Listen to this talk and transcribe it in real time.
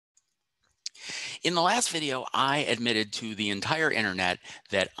In the last video, I admitted to the entire internet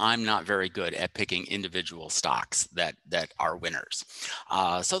that I'm not very good at picking individual stocks that are winners.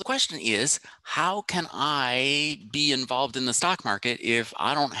 So the question is, how can I be involved in the stock market if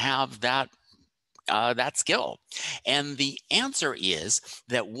I don't have that skill? And the answer is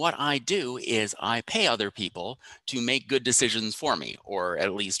that what I do is I pay other people to make good decisions for me, or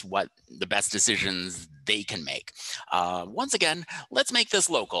at least what the best decisions they can make. Once again, let's make this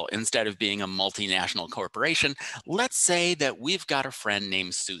local instead of being a multinational corporation. Let's say that we've got a friend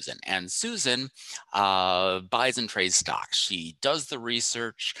named Susan, and Susan buys and trades stocks. She does the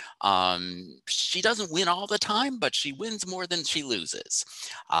research. She doesn't win all the time, but she wins more than she loses.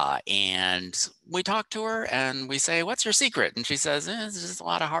 And we talk to her and we say, "What's your secret?" And she says, "It's just a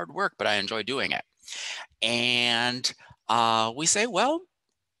lot of hard work, but I enjoy doing it." And we say, "Well,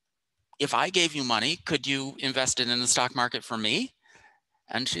 if I gave you money, could you invest it in the stock market for me?"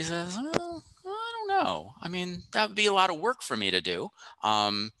 And she says, "Well, I don't know. I mean, that would be a lot of work for me to do.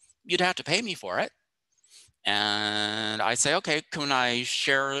 You'd have to pay me for it." And I say, "Okay, can I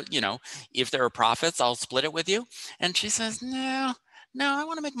share, if there are profits, I'll split it with you." And she says, "No, no, I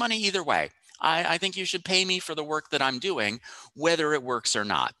want to make money either way. I think you should pay me for the work that I'm doing, whether it works or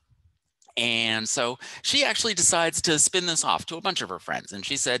not." And so she actually decides to spin this off to a bunch of her friends. And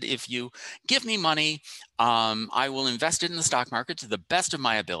she said, "If you give me money, I will invest it in the stock market to the best of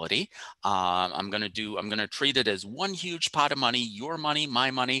my ability. I'm going to treat it as one huge pot of money, your money,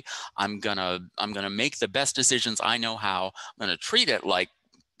 my money. I'm going to make the best decisions I know how. I'm going to treat it like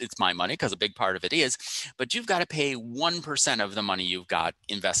it's my money, because a big part of it is, but you've got to pay 1% of the money you've got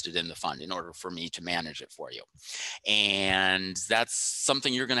invested in the fund in order for me to manage it for you. And that's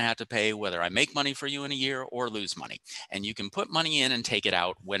something you're going to have to pay whether I make money for you in a year or lose money. And you can put money in and take it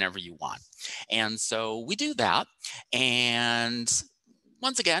out whenever you want." And so we do that. And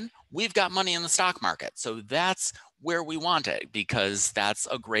once again, we've got money in the stock market. So that's where we want it, because that's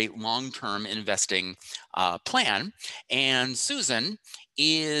a great long-term investing plan. And Susan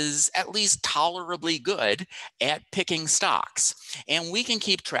is at least tolerably good at picking stocks. And we can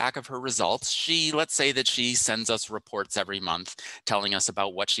keep track of her results. Let's say that she sends us reports every month telling us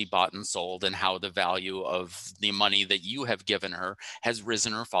about what she bought and sold and how the value of the money that you have given her has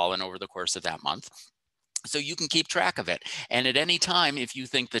risen or fallen over the course of that month. So you can keep track of it. And at any time, if you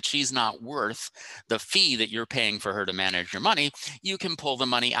think that she's not worth the fee that you're paying for her to manage your money, you can pull the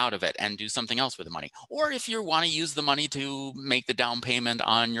money out of it and do something else with the money. Or if you want to use the money to make the down payment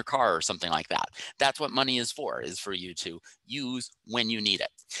on your car or something like that, that's what money is for you to use when you need it.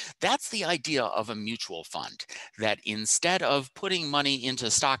 That's the idea of a mutual fund, that instead of putting money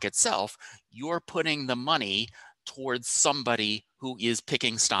into stock itself, you're putting the money towards somebody who is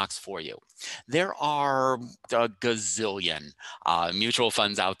picking stocks for you. There are a gazillion mutual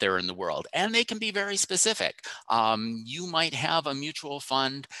funds out there in the world, and they can be very specific. You might have a mutual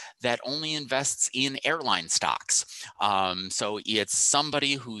fund that only invests in airline stocks. So it's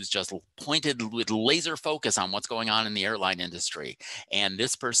somebody who's just pointed with laser focus on what's going on in the airline industry. And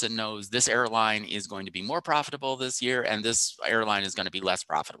this person knows this airline is going to be more profitable this year, and this airline is going to be less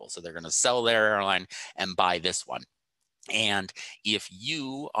profitable. So they're going to sell their airline and buy this one. And if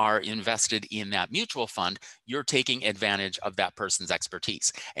you are invested in that mutual fund, you're taking advantage of that person's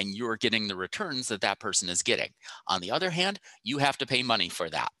expertise and you're getting the returns that that person is getting. On the other hand, you have to pay money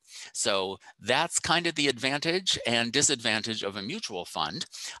for that. So that's kind of the advantage and disadvantage of a mutual fund.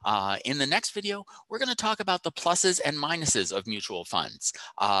 In the next video, we're going to talk about the pluses and minuses of mutual funds.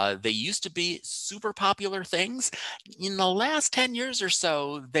 They used to be super popular things. In the last 10 years or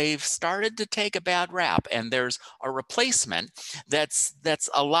so, they've started to take a bad rap, and there's a replacement that's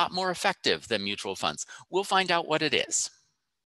a lot more effective than mutual funds. We'll find out what it is.